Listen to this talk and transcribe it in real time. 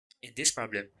In this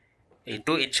problem, a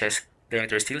 2 inches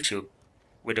diameter steel tube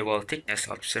with a wall thickness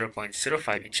of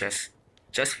 0.05 inches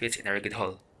just fits in a rigid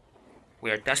hull. We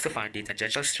are tasked to find the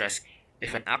tangential stress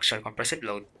if an axial compressive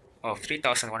load of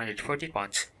 3,140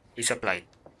 pounds is applied.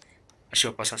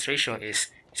 Assume Poisson's ratio is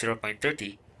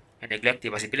 0.30 and neglect the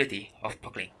possibility of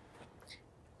buckling.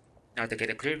 Now to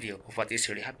get a clear view of what is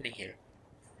really happening here,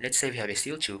 let's say we have a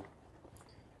steel tube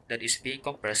that is being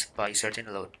compressed by a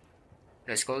certain load.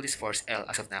 Let's call this force L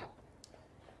as of now.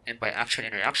 And by action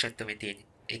and reaction to maintain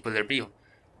equilibrium,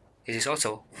 this is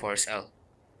also force L.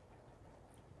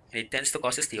 And it tends to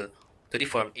cause the steel to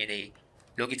deform in a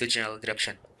longitudinal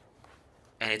direction.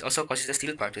 And it also causes the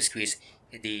steel bar to squeeze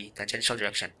in the tangential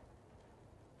direction.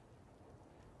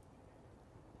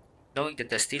 Knowing that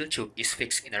the steel tube is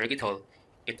fixed in a rigid hull,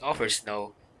 it offers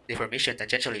no deformation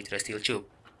tangentially to the steel tube.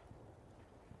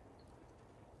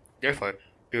 Therefore,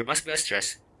 there must be a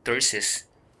stress to resist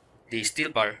the steel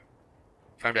bar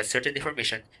from that certain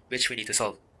deformation which we need to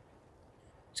solve.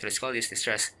 So let's call this the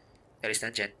stress that is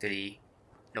tangent to the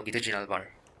longitudinal bar.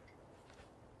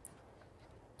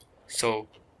 So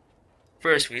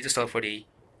first we need to solve for the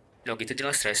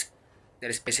longitudinal stress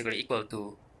that is basically equal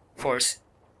to force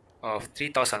of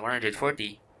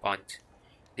 3,140 pounds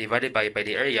divided by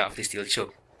the area of the steel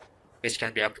tube, which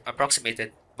can be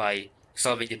approximated by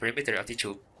solving the perimeter of the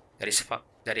tube, that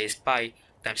is pi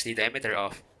times the diameter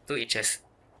of 2 inches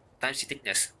times the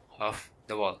thickness of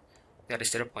the wall, that is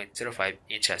 0.05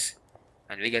 inches,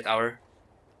 and we get our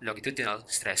longitudinal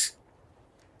stress.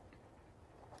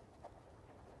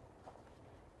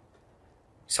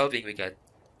 Solving, we get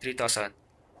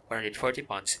 3,140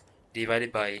 pounds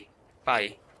divided by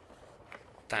pi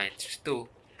times 2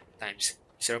 times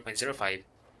 0.05,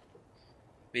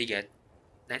 we get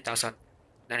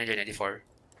 9,994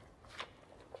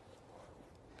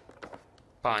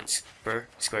 pounds per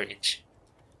square inch,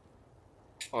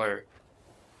 or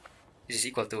this is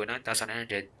equal to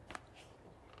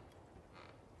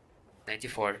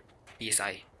 9,994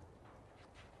 psi.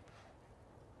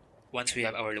 Once we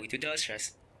have our longitudinal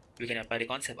stress, we can apply the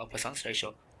concept of Poisson's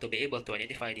ratio to be able to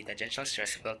identify the tangential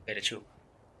stress felt by the tube.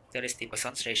 That is, the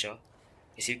Poisson's ratio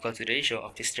is equal to the ratio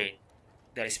of the strain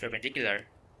that is perpendicular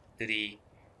to the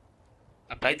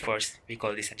applied force we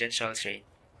call the tangential strain,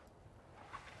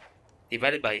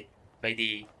 divided by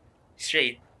the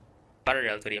strain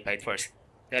parallel to the applied force,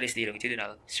 that is the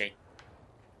longitudinal strain.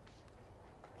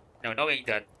 Now, knowing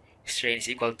that strain is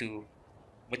equal to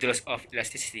modulus of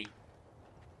elasticity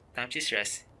times the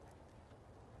stress,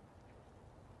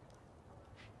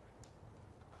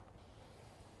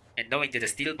 and knowing that the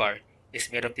steel bar is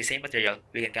made of the same material,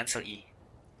 we can cancel E.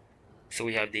 So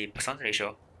we have the Poisson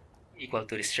ratio equal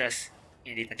to the stress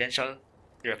in the tangential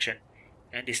direction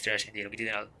and the stress in the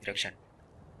longitudinal direction.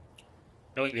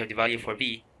 Knowing we have the value for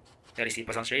B, that is the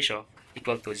Poisson's ratio,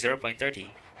 equal to 0.30,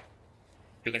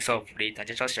 we can solve for the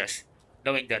tangential stress,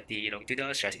 knowing that the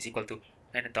longitudinal stress is equal to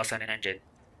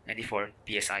 9,994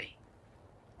 psi.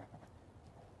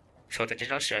 So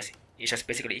tangential stress is just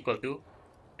basically equal to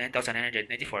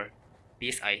 9,994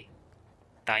 psi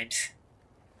times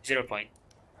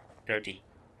 0.30.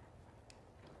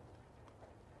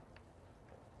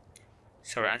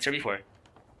 So our answer before,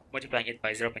 multiplying it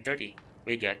by 0.30,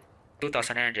 we get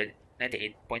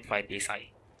 2,998.5 psi,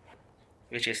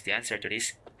 which is the answer to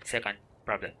this second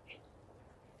problem.